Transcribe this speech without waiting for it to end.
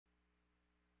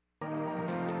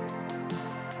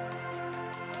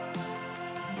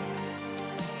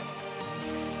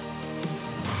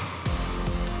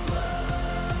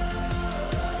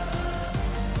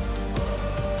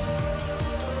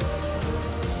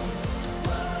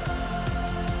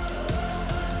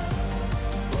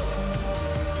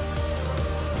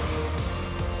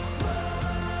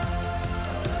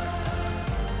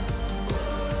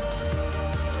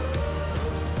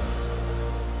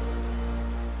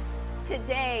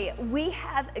today we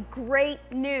have great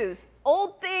news.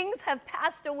 Old things have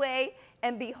passed away,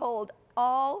 and behold,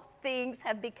 all things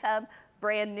have become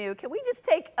brand new. Can we just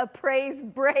take a praise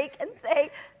break and say,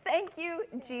 thank you,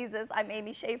 Jesus. I'm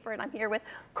Amy Schaefer, and I'm here with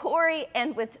Corey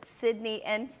and with Sydney.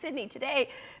 And Sydney, today,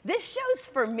 this show's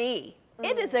for me.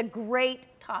 It is a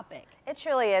great topic. It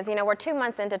truly is. You know, we're 2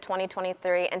 months into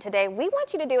 2023, and today we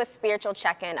want you to do a spiritual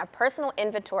check-in, a personal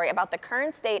inventory about the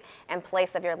current state and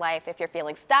place of your life. If you're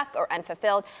feeling stuck or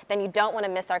unfulfilled, then you don't want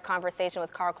to miss our conversation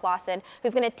with Karl Clauson,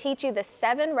 who's going to teach you the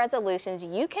 7 resolutions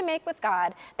you can make with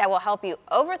God that will help you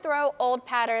overthrow old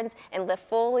patterns and live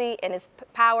fully in his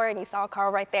power. And you saw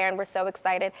Karl right there, and we're so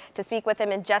excited to speak with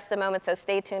him in just a moment, so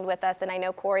stay tuned with us. And I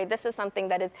know, Corey, this is something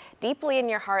that is deeply in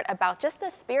your heart about just the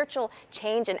spiritual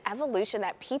change and evolution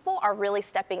that people are really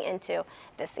stepping into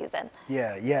this season.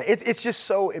 Yeah. It's just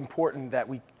so important that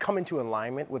we come into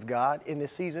alignment with God in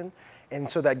this season, and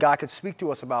so that God could speak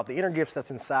to us about the inner gifts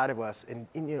that's inside of us,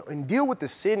 and deal with the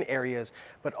sin areas,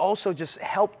 but also just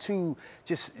help to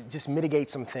just mitigate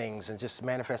some things and just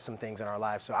manifest some things in our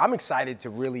lives. So I'm excited to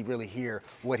really hear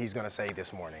what he's going to say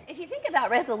this morning. If you think about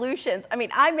resolutions, I mean,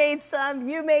 I made some,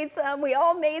 you made some, we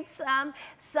all made some.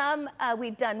 Some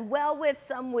we've done well with,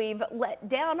 some we've let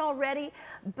down already.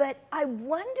 But I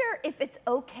wonder if it's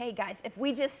okay, guys, if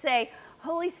we just say,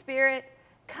 Holy Spirit,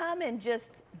 come and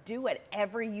just do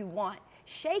whatever you want.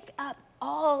 Shake up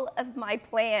all of my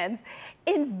plans.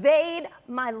 Invade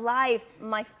my life,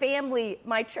 my family,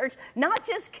 my church, not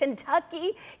just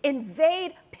Kentucky.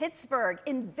 Invade Pittsburgh.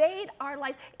 Invade our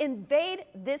life. Invade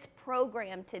this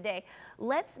program today.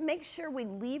 Let's make sure we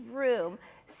leave room,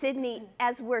 Sydney,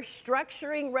 as we're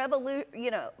structuring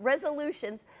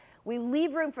resolutions, we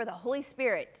leave room for the Holy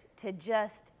Spirit to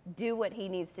just do what he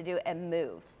needs to do and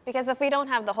move. Because if we don't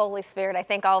have the Holy Spirit, I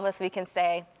think all of us, we can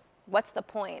say, what's the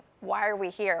point? Why are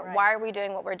we here? Right. Why are we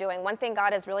doing what we're doing? One thing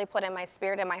God has really put in my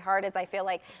spirit and my heart is I feel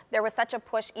like there was such a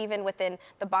push even within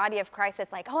the body of Christ.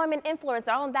 It's like, oh, I'm an influencer,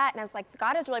 all of that. And I was like,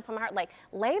 God has really put in my heart, like,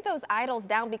 lay those idols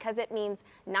down because it means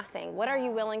nothing. What are you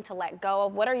willing to let go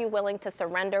of? What are you willing to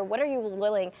surrender? What are you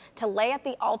willing to lay at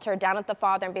the altar down at the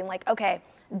Father and being like, okay,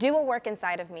 do a work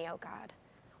inside of me, oh God.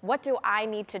 What do I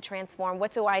need to transform?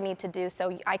 What do I need to do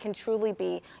so I can truly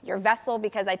be your vessel?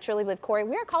 Because I truly believe, Corey,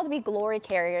 we are called to be glory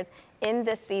carriers in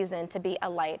this season, to be a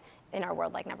light in our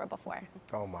world like never before.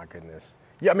 Oh my goodness.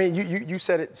 Yeah, I mean, you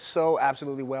said it so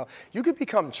absolutely well. You could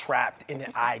become trapped in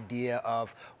the idea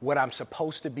of what I'm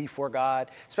supposed to be for God,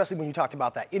 especially when you talked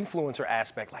about that influencer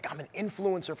aspect, like I'm an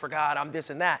influencer for God, I'm this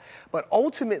and that. But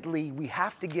ultimately, we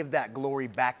have to give that glory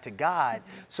back to God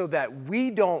so that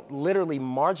we don't literally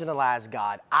marginalize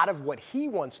God out of what he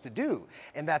wants to do.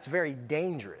 And that's very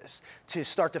dangerous to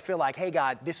start to feel like, hey,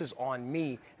 God, this is on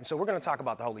me. And so we're going to talk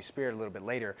about the Holy Spirit a little bit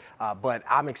later, but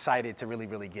I'm excited to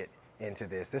really get into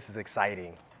this. This is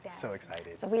exciting. Yes. So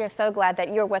excited. So we are so glad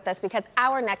that you're with us, because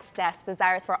our next guest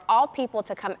desires for all people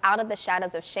to come out of the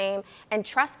shadows of shame and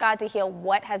trust God to heal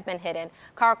what has been hidden.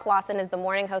 Karl Clauson is the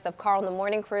morning host of Karl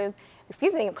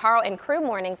and Crew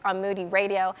Mornings on Moody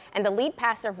Radio, and the lead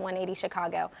pastor of 180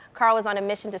 Chicago. Karl is on a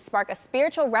mission to spark a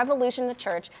spiritual revolution in the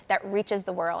church that reaches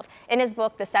the world. In his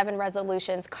book, The 7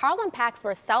 Resolutions, Karl unpacks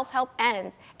where self-help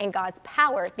ends and God's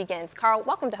power begins. Karl,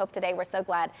 welcome to Hope Today. We're so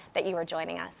glad that you are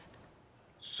joining us.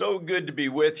 So good to be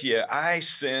with you. I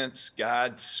sense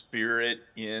God's Spirit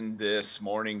in this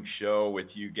morning show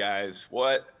with you guys.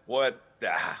 What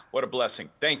a blessing.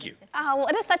 Thank you. Oh, well,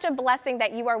 it is such a blessing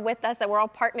that you are with us, that we're all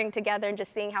partnering together and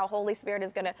just seeing how Holy Spirit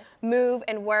is going to move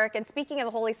and work. And speaking of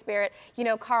the Holy Spirit, you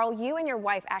know, Karl, you and your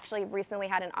wife actually recently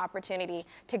had an opportunity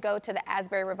to go to the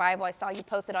Asbury Revival. I saw you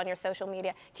posted on your social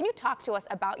media. Can you talk to us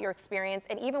about your experience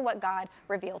and even what God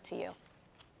revealed to you?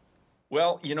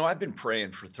 Well, you know, I've been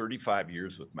praying for 35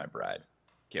 years with my bride.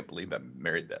 Can't believe I've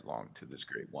married that long to this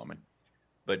great woman.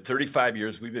 But 35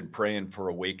 years, we've been praying for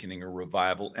awakening or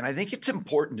revival. And I think it's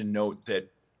important to note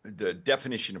that the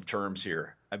definition of terms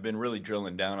here, I've been really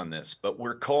drilling down on this, but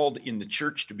we're called in the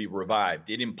church to be revived.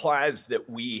 It implies that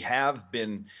we have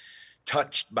been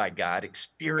touched by God,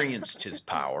 experienced his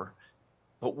power,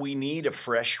 but we need a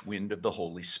fresh wind of the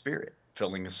Holy Spirit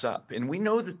filling us up. And we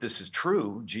know that this is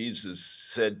true. Jesus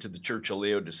said to the church of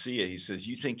Laodicea, he says,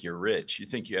 you think you're rich, you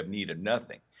think you have need of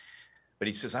nothing. But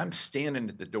he says, I'm standing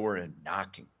at the door and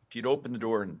knocking. If you'd open the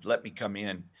door and let me come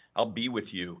in, I'll be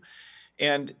with you.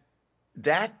 And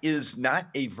that is not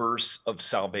a verse of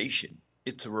salvation.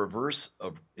 It's a verse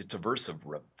of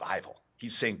revival.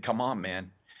 He's saying, come on,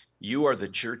 man. You are the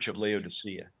church of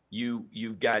Laodicea.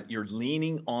 You're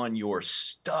leaning on your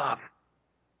stuff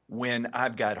when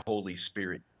I've got Holy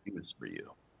Spirit news for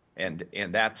you. And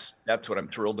that's what I'm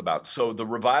thrilled about. So the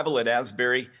revival at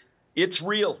Asbury, It's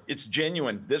real. It's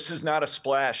genuine. This is not a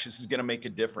splash. This is going to make a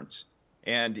difference.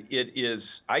 And it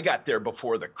is, I got there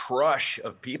before the crush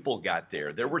of people got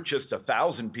there. There were just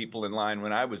 1,000 people in line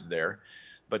when I was there,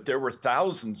 but there were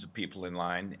thousands of people in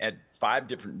line at 5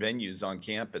 different venues on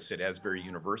campus at Asbury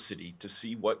University to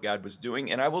see what God was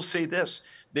doing. And I will say this,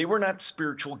 they were not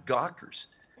spiritual gawkers.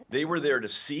 They were there to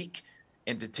seek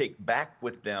and to take back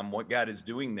with them what God is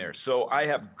doing there. So I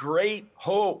have great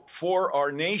hope for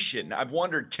our nation. I've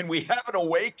wondered, can we have an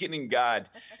awakening, God?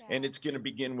 And it's going to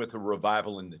begin with a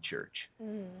revival in the church.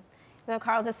 No,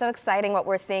 Karl, just so exciting. What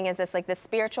we're seeing is this, like, this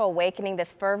spiritual awakening,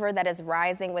 this fervor that is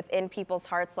rising within people's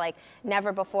hearts like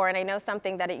never before. And I know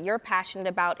something that you're passionate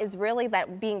about is really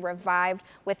that being revived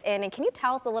within. And can you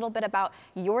tell us a little bit about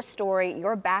your story,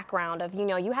 your background of,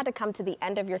 you had to come to the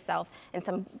end of yourself in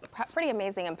some pretty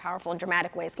amazing and powerful and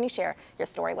dramatic ways. Can you share your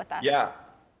story with us?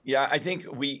 Yeah, I think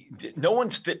no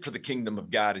one's fit for the kingdom of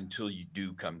God until you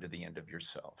do come to the end of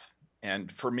yourself.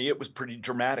 And for me, it was pretty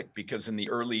dramatic because in the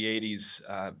early 80s,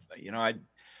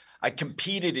 I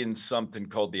competed in something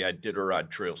called the Iditarod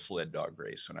Trail Sled Dog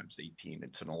Race when I was 18.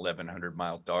 It's an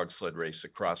 1,100-mile dog sled race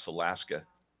across Alaska.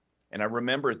 And I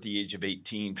remember at the age of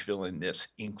 18 feeling this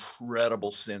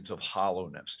incredible sense of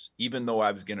hollowness, even though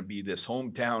I was going to be this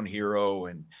hometown hero.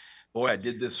 And boy, I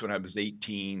did this when I was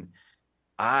 18.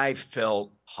 I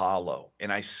felt hollow.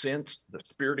 And I sensed the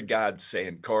Spirit of God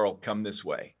saying, Karl, come this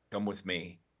way, come with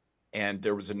me. And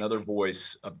there was another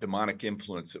voice of demonic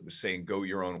influence that was saying, go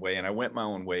your own way. And I went my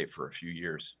own way for a few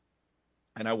years.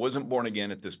 And I wasn't born again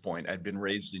at this point. I'd been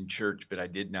raised in church, but I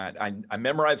did not. I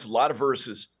memorized a lot of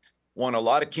verses, won a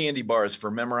lot of candy bars for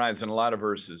memorizing a lot of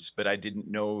verses, but I didn't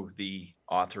know the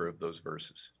author of those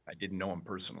verses. I didn't know him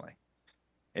personally.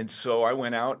 And so I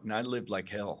went out and I lived like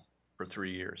hell for 4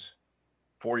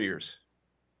 years.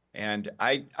 And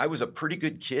I was a pretty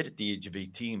good kid at the age of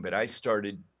 18, but I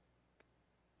started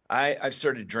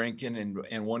drinking,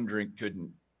 and one drink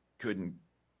couldn't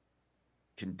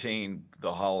contain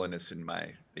the hollowness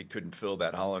they couldn't fill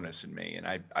that hollowness in me.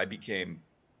 And I became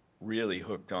really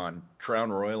hooked on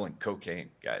Crown Royal and cocaine,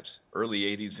 guys. Early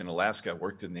 80s in Alaska, I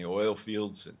worked in the oil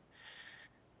fields, and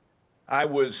I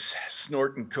was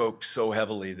snorting coke so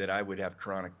heavily that I would have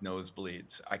chronic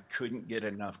nosebleeds. I couldn't get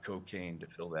enough cocaine to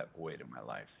fill that void in my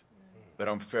life. But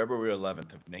on February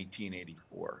 11th of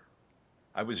 1984,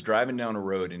 I was driving down a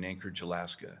road in Anchorage,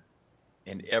 Alaska,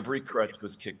 and every crutch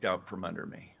was kicked out from under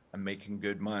me. I'm making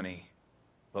good money,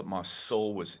 but my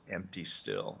soul was empty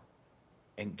still.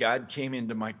 And God came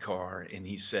into my car and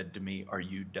he said to me, are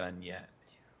you done yet?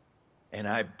 And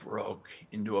I broke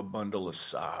into a bundle of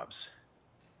sobs.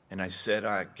 And I said,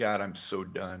 God, I'm so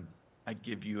done. I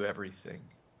give you everything.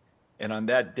 And on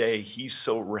that day, he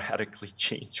so radically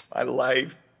changed my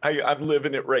life. I'm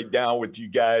living it right now with you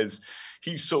guys.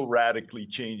 He so radically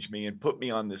changed me and put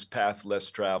me on this path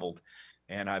less traveled.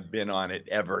 And I've been on it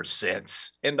ever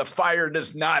since. And the fire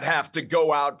does not have to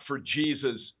go out for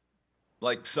Jesus,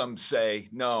 like some say.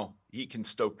 No, he can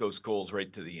stoke those coals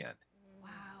right to the end.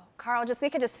 Karl, we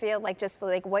could just feel like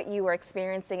what you were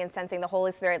experiencing and sensing the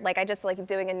Holy Spirit. Like, I just like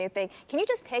doing a new thing. Can you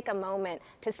just take a moment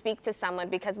to speak to someone?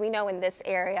 Because we know in this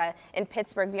area, in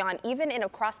Pittsburgh, beyond, even in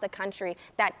across the country,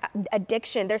 that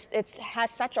addiction, it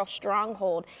has such a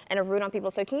stronghold and a root on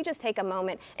people. So can you just take a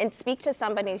moment and speak to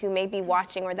somebody who may be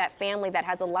watching, or that family that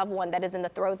has a loved one that is in the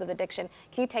throes of addiction?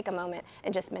 Can you take a moment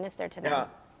and just minister to them?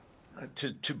 Yeah.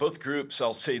 To both groups,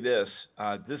 I'll say this.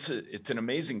 It's an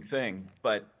amazing thing,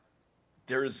 but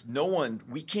there is no one,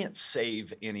 we can't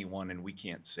save anyone, and we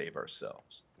can't save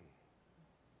ourselves.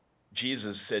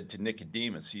 Jesus said to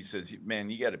Nicodemus, he says, man,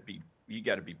 you got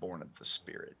to be born of the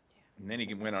Spirit. And then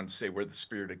he went on to say, where the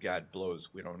Spirit of God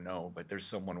blows, we don't know, but there's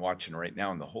someone watching right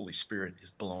now, and the Holy Spirit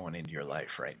is blowing into your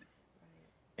life right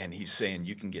now. And he's saying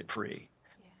you can get free.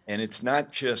 And it's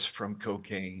not just from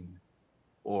cocaine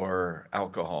or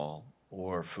alcohol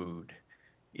or food.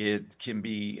 It can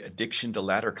be addiction to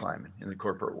ladder climbing in the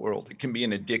corporate world. It can be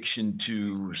an addiction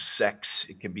to sex.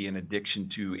 It can be an addiction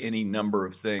to any number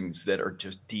of things that are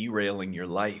just derailing your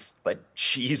life. But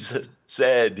Jesus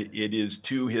said it is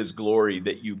to his glory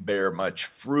that you bear much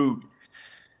fruit.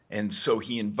 And so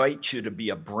he invites you to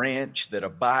be a branch that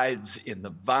abides in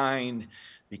the vine,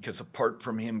 because apart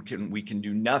from him we can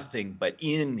do nothing. But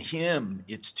in him,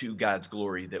 it's to God's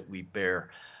glory that we bear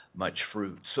much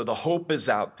fruit. So the hope is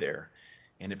out there.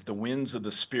 And if the winds of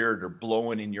the Spirit are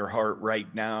blowing in your heart right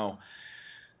now,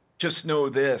 just know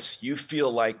this: you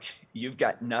feel like you've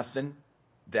got nothing.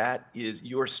 That is,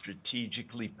 you're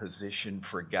strategically positioned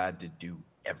for God to do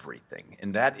everything.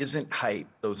 And that isn't hype.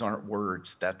 Those aren't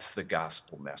words. That's the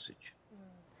gospel message.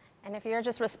 And if you're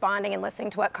just responding and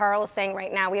listening to what Karl is saying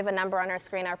right now, we have a number on our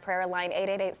screen, our prayer line,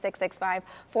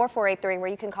 888-665-4483, where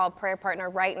you can call a prayer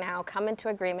partner right now, come into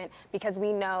agreement, because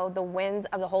we know the winds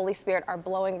of the Holy Spirit are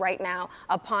blowing right now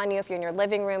upon you. If you're in your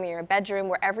living room, in your bedroom,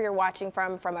 wherever you're watching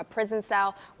from a prison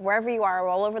cell, wherever you are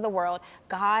all over the world,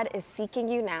 God is seeking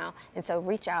you now. And so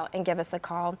reach out and give us a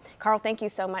call. Karl, thank you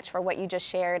so much for what you just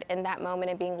shared in that moment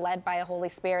and being led by a Holy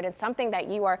Spirit. And something that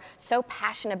you are so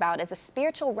passionate about is a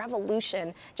spiritual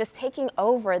revolution, just taking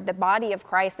over the body of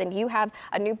Christ. And you have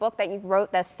a new book that you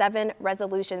wrote, The 7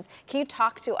 Resolutions. Can you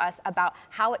talk to us about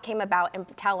how it came about and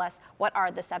tell us what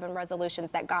are the 7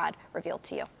 resolutions that God revealed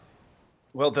to you?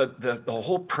 Well, the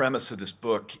whole premise of this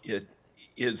book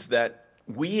is that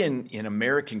we in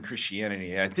American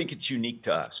Christianity, and I think it's unique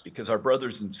to us because our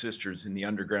brothers and sisters in the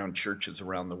underground churches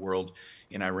around the world,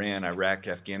 in Iran, Iraq,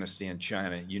 Afghanistan,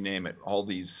 China, you name it, all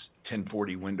these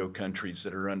 1040 window countries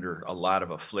that are under a lot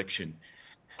of affliction,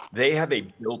 they have a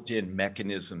built-in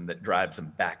mechanism that drives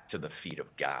them back to the feet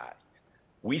of God.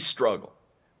 We struggle.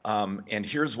 And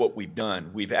here's what we've done.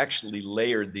 We've actually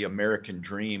layered the American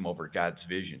dream over God's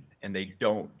vision, and they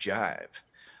don't jive.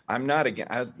 I'm not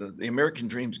against the American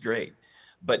dream's great,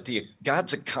 but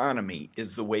God's economy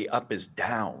is the way up is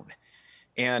down.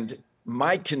 And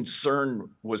my concern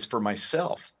was for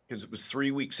myself, because it was 3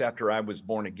 weeks after I was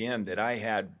born again that I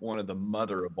had one of the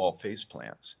mother of all face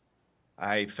plants.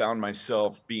 I found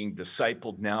myself being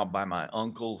discipled now by my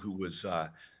uncle, who was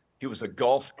he was a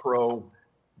golf pro,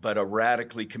 but a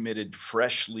radically committed,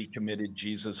 freshly committed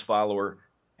Jesus follower.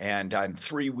 And I'm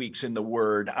 3 weeks in the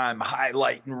Word. I'm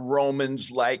highlighting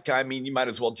Romans I mean, you might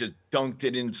as well just dunked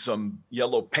it in some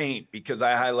yellow paint because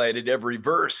I highlighted every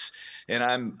verse.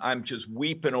 And I'm just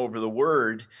weeping over the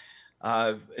Word.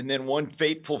 And then one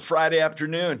fateful Friday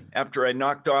afternoon, after I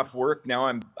knocked off work, now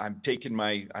I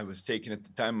was taking at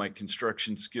the time my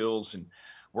construction skills and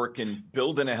working,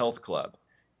 building a health club.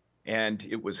 And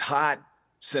it was hot,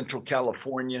 Central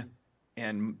California.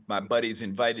 And my buddies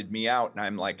invited me out, and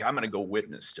I'm like, I'm going to go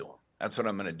witness to them. That's what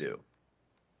I'm going to do.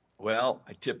 Well,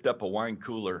 I tipped up a wine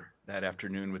cooler that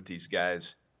afternoon with these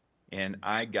guys, and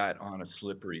I got on a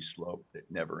slippery slope that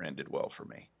never ended well for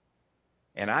me.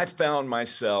 And I found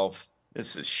myself,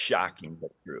 this is shocking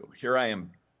but true. Here I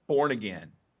am, born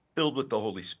again, filled with the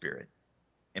Holy Spirit.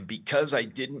 And because I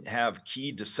didn't have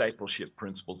key discipleship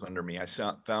principles under me, I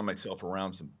found myself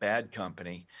around some bad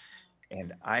company.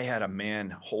 And I had a man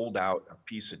hold out a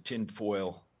piece of tin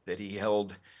foil that he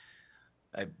held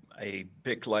a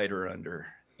Bic lighter under,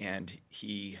 and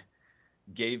he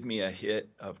gave me a hit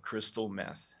of crystal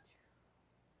meth.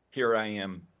 Here I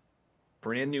am,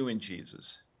 brand new in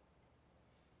Jesus,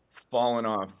 falling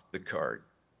off the cart.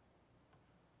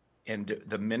 And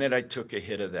the minute I took a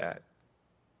hit of that,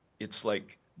 it's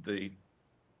like the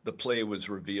play was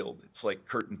revealed. It's like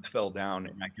curtains fell down,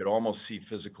 and I could almost see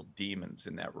physical demons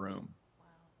in that room.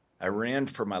 I ran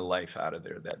for my life out of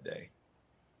there that day.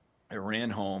 I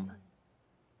ran home.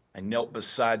 I knelt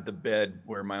beside the bed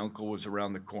where my uncle was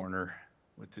around the corner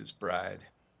with his bride.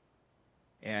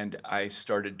 And I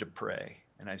started to pray.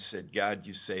 And I said, God,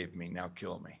 you saved me. Now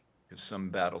kill me, because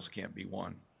some battles can't be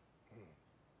won.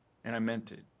 And I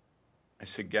meant it. I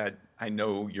said, God, I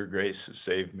know your grace has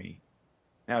saved me.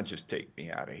 Now just take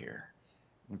me out of here.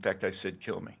 In fact, I said,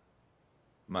 kill me.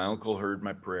 My uncle heard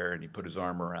my prayer, and he put his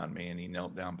arm around me, and he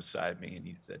knelt down beside me, and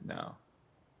he said, no,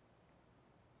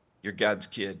 you're God's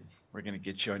kid. We're going to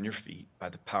get you on your feet by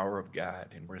the power of God,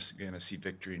 and we're going to see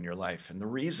victory in your life. And the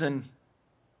reason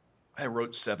I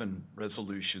wrote 7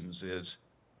 resolutions is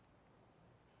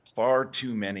far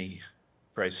too many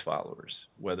Christ followers,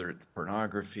 whether it's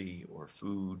pornography or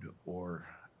food or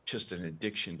just an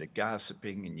addiction to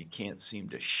gossiping, and you can't seem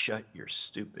to shut your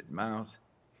stupid mouth.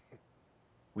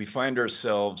 We find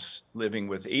ourselves living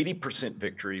with 80%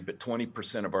 victory, but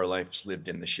 20% of our lives lived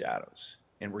in the shadows.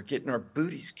 And we're getting our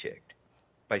booties kicked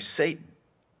by Satan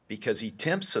because he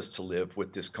tempts us to live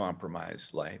with this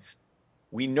compromised life.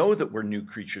 We know that we're new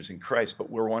creatures in Christ, but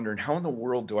we're wondering, how in the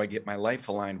world do I get my life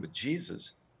aligned with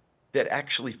Jesus that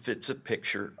actually fits a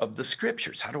picture of the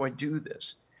scriptures? How do I do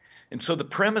this? And so the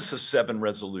premise of 7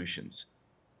 resolutions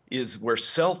is where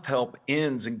self-help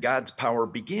ends and God's power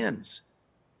begins.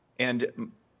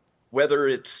 And whether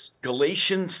it's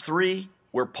Galatians 3,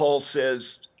 where Paul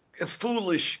says,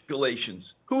 foolish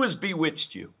Galatians, who has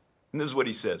bewitched you? And this is what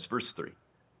he says, verse 3.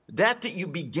 That you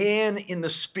began in the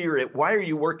spirit, why are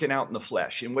you working out in the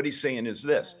flesh? And what he's saying is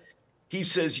this. He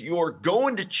says, you're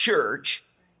going to church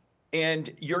and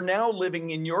you're now living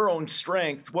in your own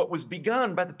strength what was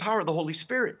begun by the power of the Holy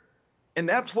Spirit. And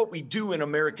that's what we do in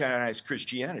Americanized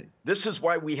Christianity. This is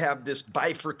why we have this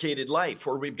bifurcated life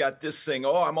where we've got this thing,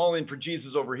 oh, I'm all in for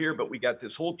Jesus over here, but we got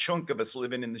this whole chunk of us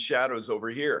living in the shadows over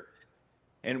here.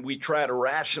 And we try to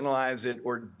rationalize it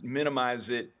or minimize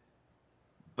it,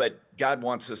 but God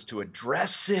wants us to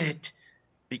address it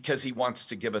because he wants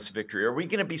to give us victory. Are we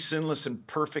going to be sinless and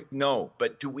perfect? No.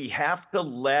 But do we have to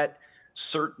let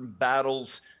certain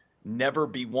battles never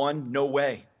be won? No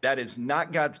way. That is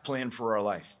not God's plan for our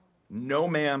life. No,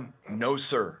 ma'am. No,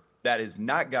 sir. That is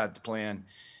not God's plan.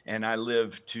 And I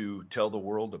live to tell the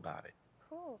world about it.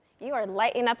 Cool. You are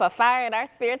lighting up a fire in our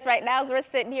spirits right now as we're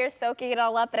sitting here soaking it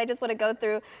all up. And I just want to go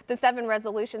through the 7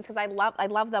 resolutions because I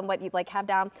love them, what you like have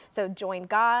down. So join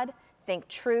God, think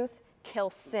truth, kill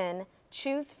sin,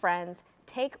 choose friends,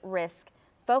 take risk,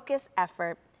 focus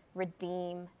effort,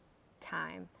 redeem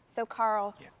time. So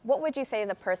Karl, what would you say to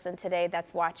the person today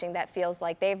that's watching that feels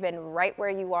like they've been right where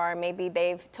you are? Maybe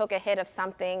they've took a hit of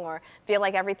something or feel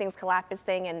like everything's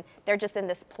collapsing and they're just in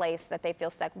this place that they feel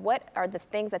stuck. What are the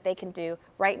things that they can do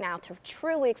right now to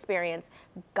truly experience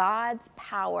God's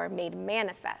power made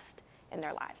manifest in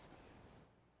their lives?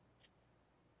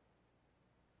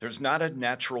 There's not a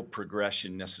natural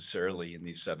progression necessarily in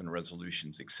these 7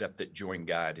 resolutions, except that join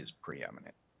God is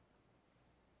preeminent.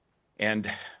 And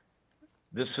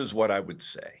this is what I would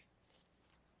say.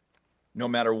 No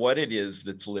matter what it is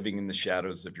that's living in the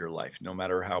shadows of your life, no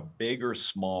matter how big or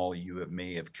small you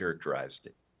may have characterized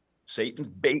it, Satan's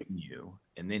baiting you,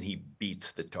 and then he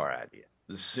beats the tar out of you.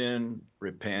 The sin,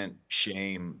 repent,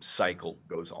 shame cycle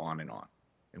goes on.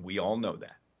 And we all know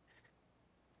that.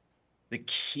 The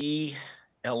key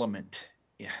element,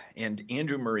 and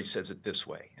Andrew Murray says it this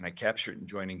way, and I capture it in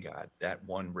Joining God, that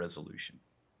one resolution.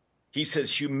 He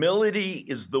says, humility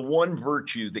is the one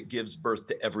virtue that gives birth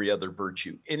to every other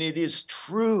virtue. And it is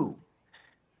true.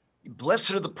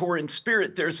 Blessed are the poor in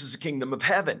spirit, theirs is the kingdom of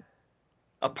heaven.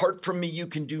 Apart from me, you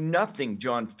can do nothing,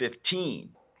 John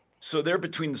 15. So there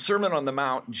between the Sermon on the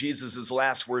Mount and Jesus'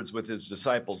 last words with his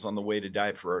disciples on the way to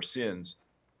die for our sins,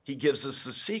 he gives us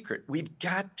the secret. We've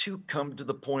got to come to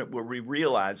the point where we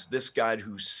realize this God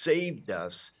who saved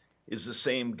us is the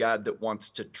same God that wants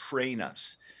to train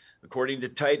us. According to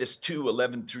Titus 2,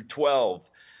 11 through 12,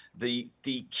 the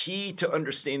key to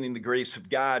understanding the grace of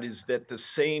God is that the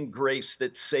same grace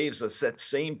that saves us, that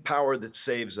same power that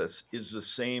saves us, is the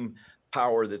same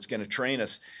power that's going to train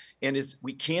us. And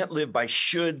we can't live by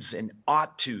shoulds and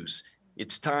ought tos.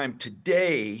 It's time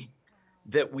today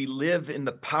that we live in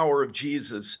the power of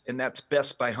Jesus, and that's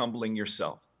best by humbling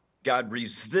yourself. God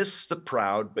resists the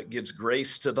proud, but gives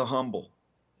grace to the humble.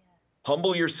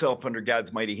 Humble yourself under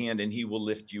God's mighty hand and he will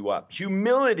lift you up.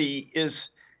 Humility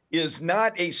is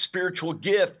not a spiritual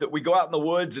gift that we go out in the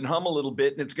woods and hum a little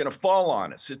bit and it's going to fall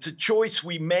on us. It's a choice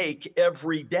we make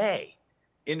every day.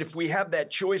 And if we have that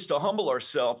choice to humble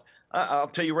ourselves, I'll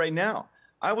tell you right now,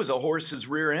 I was a horse's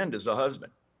rear end as a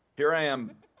husband. Here I am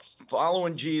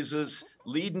following Jesus,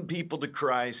 leading people to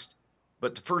Christ.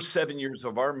 But the first 7 years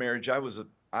of our marriage, I was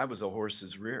a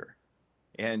horse's rear.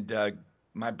 And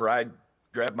my bride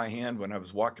grabbed my hand when I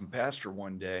was walking past her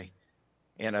one day,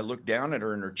 and I looked down at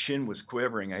her and her chin was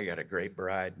quivering. I got a great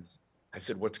bride. I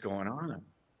said, what's going on?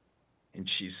 And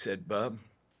she said, Bub,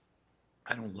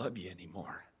 I don't love you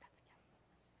anymore.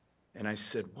 And I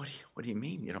said, what do you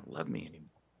mean you don't love me anymore?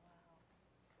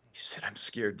 She said, I'm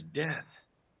scared to death.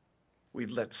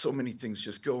 We've let so many things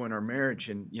just go in our marriage.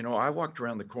 And, I walked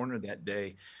around the corner that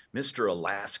day, Mr.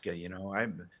 Alaska, I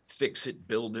fix it,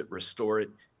 build it, restore it.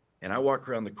 And I walk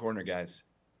around the corner, guys.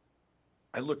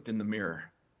 I looked in the mirror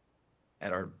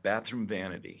at our bathroom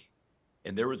vanity,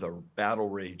 and there was a battle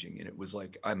raging. And it was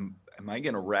like, am I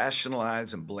going to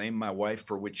rationalize and blame my wife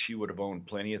for which she would have owned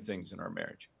plenty of things in our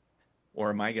marriage? Or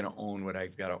am I going to own what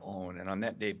I've got to own? And on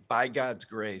that day, by God's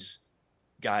grace,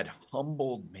 God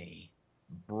humbled me,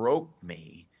 broke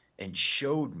me, and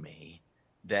showed me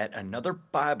that another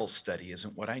Bible study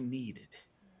isn't what I needed.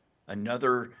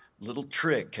 Another little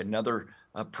trick, another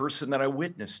person that I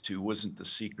witnessed to wasn't the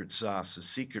secret sauce. The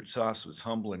secret sauce was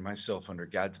humbling myself under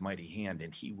God's mighty hand,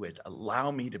 and he would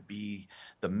allow me to be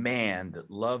the man that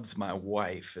loves my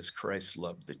wife as Christ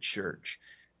loved the church.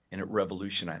 And it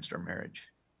revolutionized our marriage.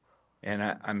 And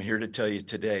I'm here to tell you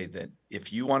today that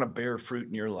if you want to bear fruit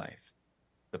in your life,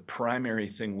 the primary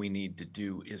thing we need to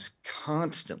do is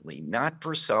constantly, not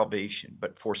for salvation,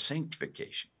 but for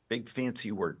sanctification. Big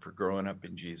fancy word for growing up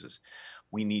in Jesus.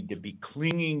 We need to be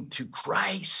clinging to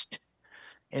Christ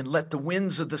and let the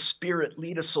winds of the Spirit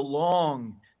lead us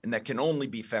along. And that can only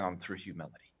be found through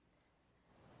humility.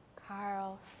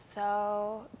 Karl,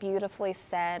 so beautifully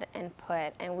said and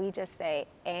put, and we just say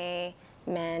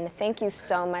amen. Thank you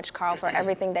so much, Karl, for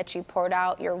everything that you poured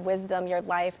out, your wisdom, your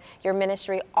life, your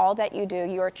ministry, all that you do.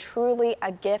 You are truly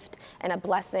a gift and a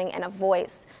blessing and a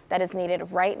voice that is needed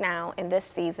right now in this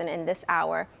season, in this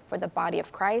hour, for the body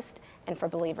of Christ and for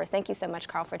believers. Thank you so much,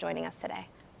 Karl, for joining us today.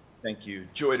 Thank you.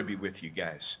 Joy to be with you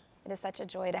guys. It is such a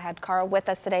joy to have Karl with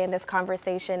us today in this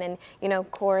conversation. And, you know,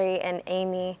 Corey and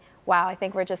Amy, wow, I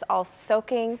think we're just all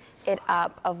soaking it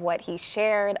up of what he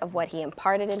shared, of what he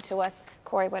imparted into us.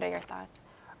 Corey, what are your thoughts?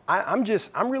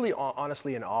 I'm really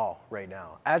honestly in awe right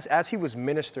now. As he was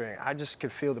ministering, I just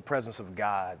could feel the presence of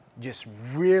God just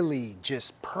really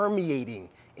just permeating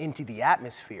into the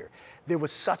atmosphere. There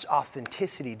was such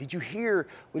authenticity. Did you hear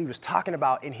what he was talking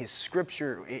about in his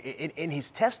scripture, in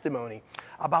his testimony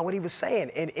about what he was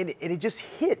saying? And it just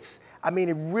hits. I mean,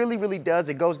 it really, really does.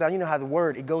 It goes down, you know how the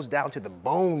word, it goes down to the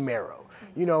bone marrow.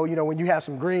 You know, when you have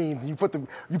some greens, you put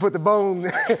the bone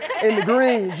in the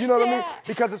greens, you know what I mean?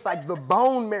 Because it's like the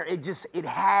bone marrow, it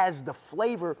has the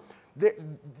flavor that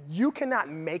you cannot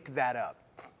make that up.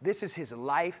 This is his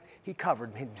life. He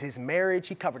covered his marriage.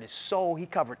 He covered his soul. He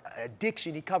covered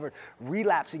addiction. He covered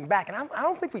relapsing back. And I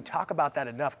don't think we talk about that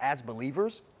enough as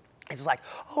believers. It's like,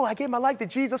 oh, I gave my life to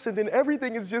Jesus and then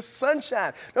everything is just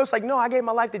sunshine. No, it's like, no, I gave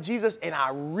my life to Jesus and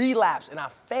I relapsed and I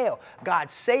failed. God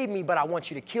saved me, but I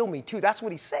want you to kill me too. That's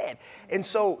what he said. And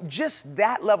so just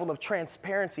that level of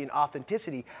transparency and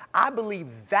authenticity, I believe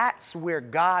that's where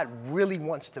God really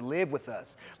wants to live with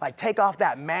us. Like take off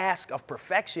that mask of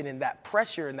perfection and that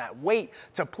pressure and that weight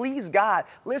to please God.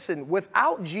 Listen,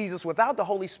 without Jesus, without the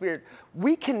Holy Spirit,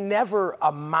 we can never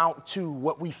amount to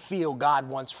what we feel God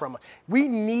wants from us. We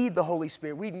need the Holy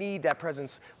Spirit. We need that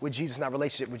presence with Jesus and our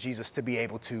relationship with Jesus to be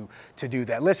able to do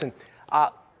that. Listen,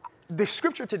 the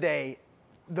scripture today,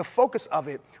 the focus of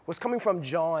it was coming from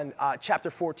John chapter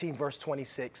 14, verse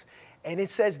 26. And it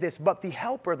says this, but the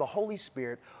Helper, the Holy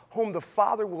Spirit, whom the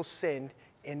Father will send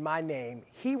in my name,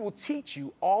 he will teach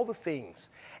you all the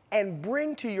things and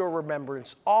bring to your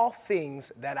remembrance all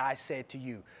things that I said to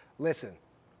you. Listen,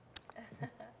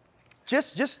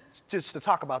 just to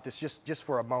talk about this just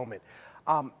for a moment.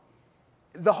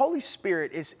 The Holy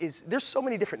Spirit there's so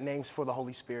many different names for the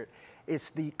Holy Spirit. It's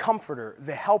the comforter,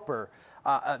 the helper,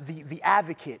 the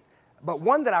advocate. But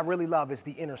one that I really love is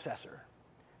the intercessor.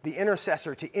 The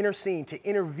intercessor, to intercede, to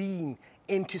intervene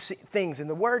into things. And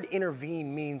the word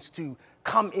intervene means to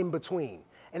come in between.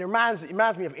 And it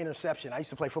reminds me of interception. I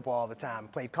used to play football all the time,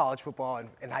 played college football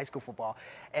and high school football.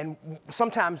 And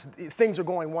sometimes things are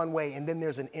going one way and then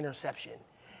there's an interception.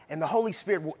 And the Holy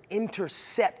Spirit will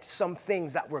intercept some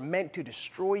things that were meant to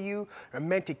destroy you, or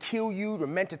meant to kill you, or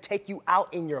meant to take you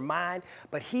out in your mind.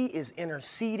 But he is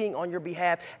interceding on your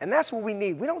behalf. And that's what we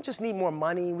need. We don't just need more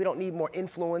money. We don't need more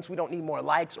influence. We don't need more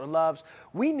likes or loves.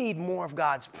 We need more of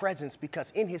God's presence,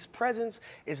 because in his presence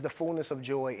is the fullness of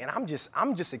joy. And I'm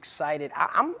just excited.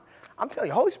 I'm telling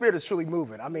you, Holy Spirit is truly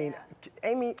moving. I mean,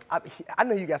 Amy, I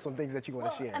know you got some things that you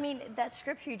want to share. I mean, that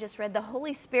scripture you just read, the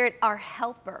Holy Spirit, our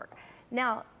helper.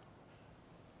 Now,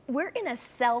 we're in a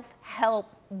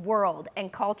self-help world and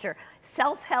culture.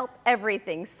 Self-help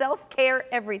everything,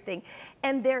 self-care everything.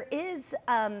 And there is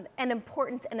an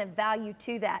importance and a value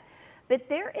to that. But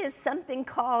there is something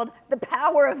called the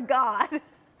power of God.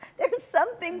 There's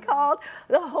something called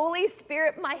the Holy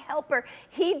Spirit, my helper.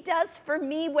 He does for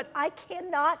me what I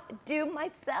cannot do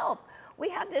myself. We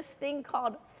have this thing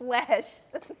called flesh,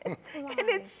 and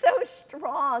it's so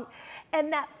strong.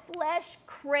 And that flesh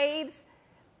craves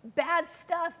bad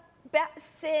stuff,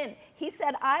 sin. He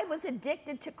said, I was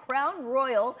addicted to Crown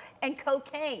Royal and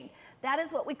cocaine. That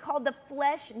is what we call the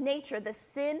flesh nature, the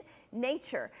sin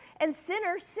nature. And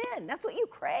sinners sin. That's what you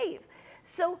crave.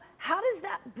 So how does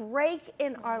that break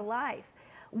in our life?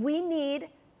 We need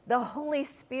the Holy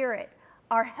Spirit,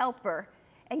 our helper.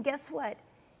 And guess what?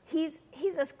 He's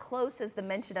as close as the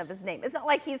mention of his name. It's not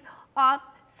like he's off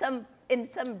in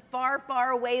some far,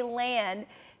 far away land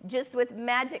just with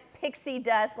magic pixie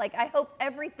dust, like I hope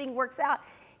everything works out.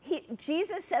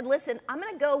 Jesus said, listen, I'm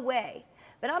going to go away,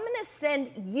 but I'm going to send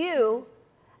you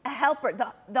a helper,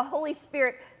 the Holy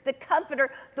Spirit, the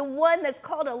comforter, the one that's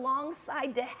called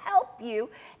alongside to help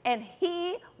you, and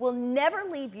he will never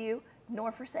leave you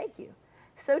nor forsake you.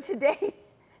 So today,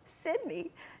 send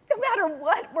me. No matter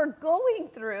what we're going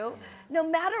through, no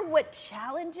matter what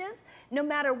challenges, no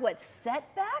matter what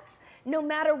setbacks, no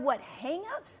matter what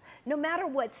hangups, no matter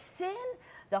what sin,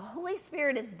 the Holy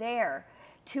Spirit is there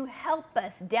to help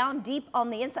us down deep on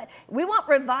the inside. We want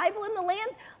revival in the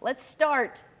land? Let's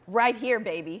start right here,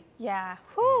 baby. Yeah.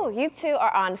 Whew, you two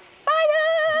are on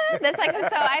fire. That's like,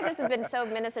 so I just have been so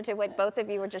ministered to what both of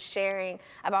you were just sharing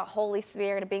about Holy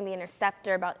Spirit, being the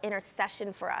interceptor, about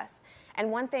intercession for us. And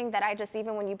one thing that I just,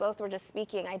 even when you both were just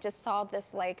speaking, I just saw this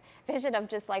like vision of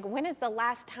just like, when is the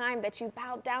last time that you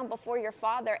bowed down before your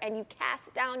Father and you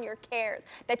cast down your cares,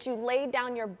 that you laid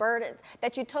down your burdens,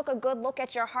 that you took a good look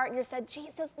at your heart and you said,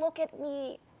 Jesus, look at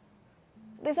me.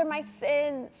 These are my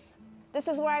sins. This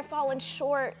is where I've fallen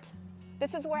short.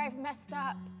 This is where I've messed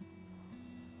up.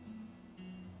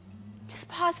 Just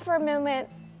pause for a moment.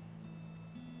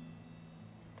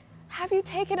 Have you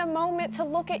taken a moment to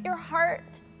look at your heart?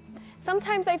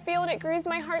 Sometimes I feel, and it grieves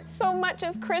my heart so much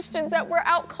as Christians, that we're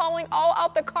out calling all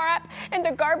out the crap and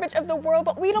the garbage of the world,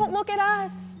 but we don't look at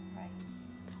us.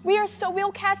 Right.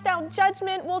 We'll cast down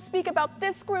judgment, we'll speak about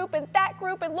this group and that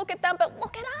group and look at them, but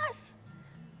look at us.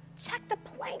 Check the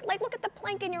plank, like look at the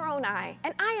plank in your own eye.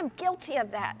 And I am guilty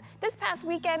of that. This past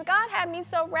weekend, God had me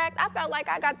so wrecked, I felt like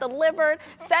I got delivered,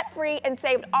 set free, and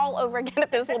saved all over again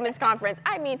at this women's conference.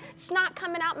 I mean, snot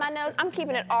coming out my nose, I'm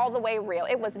keeping it all the way real.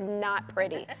 It was not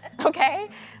pretty, okay?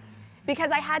 Because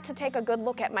I had to take a good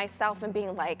look at myself and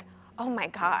being like, oh my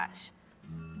gosh.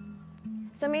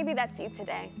 So maybe that's you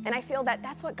today. And I feel that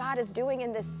that's what God is doing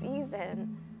in this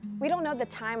season. We don't know the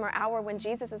time or hour when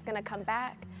Jesus is gonna come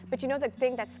back. But you know the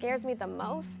thing that scares me the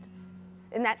most?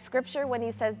 In that scripture when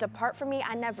he says, depart from me,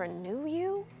 I never knew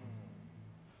you.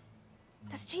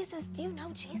 Do you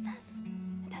know Jesus?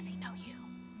 Does he know you?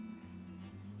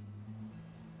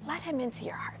 Let him into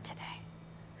your heart today.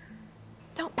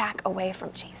 Don't back away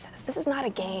from Jesus. This is not a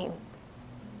game.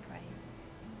 Right.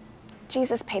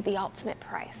 Jesus paid the ultimate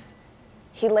price.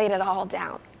 He laid it all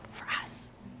down for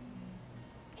us.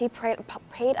 He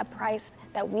paid a price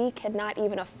that we could not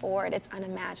even afford. It's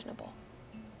unimaginable.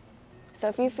 So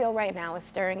if you feel right now a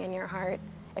stirring in your heart,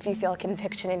 if you feel a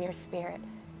conviction in your spirit,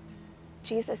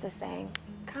 Jesus is saying,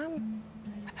 come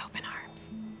with open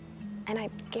arms. And I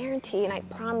guarantee and I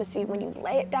promise you, when you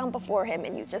lay it down before him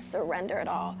and you just surrender it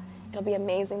all, it'll be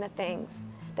amazing the things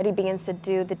that he begins to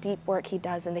do, the deep work he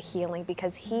does in the healing,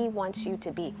 because he wants you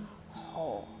to be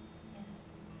whole.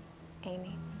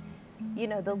 Amy? You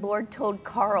know, the Lord told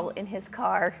Karl in his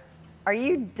car, are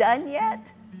you done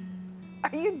yet?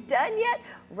 Are you done yet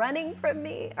running from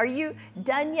me? Are you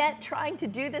done yet trying to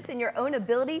do this in your own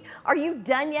ability? Are you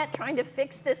done yet trying to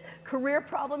fix this career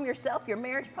problem yourself, your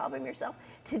marriage problem yourself?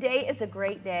 Today is a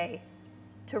great day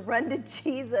to run to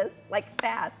Jesus, like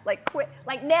fast, like quick,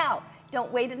 like now.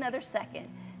 Don't wait another second,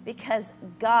 because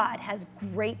God has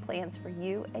great plans for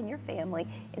you and your family,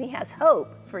 and he has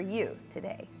hope for you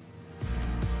today.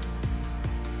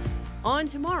 On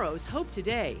tomorrow's Hope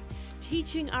Today,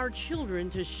 teaching our children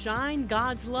to shine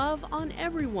God's love on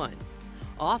everyone.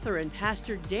 Author and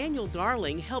pastor Daniel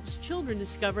Darling helps children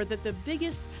discover that the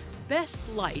biggest, best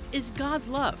light is God's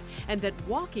love, and that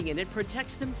walking in it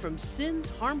protects them from sin's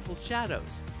harmful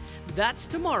shadows. That's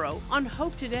tomorrow on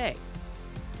Hope Today.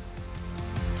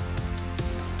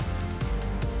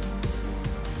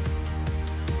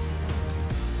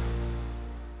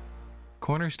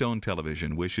 Cornerstone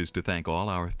Television wishes to thank all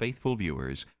our faithful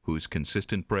viewers whose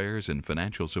consistent prayers and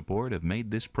financial support have made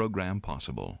this program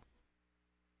possible.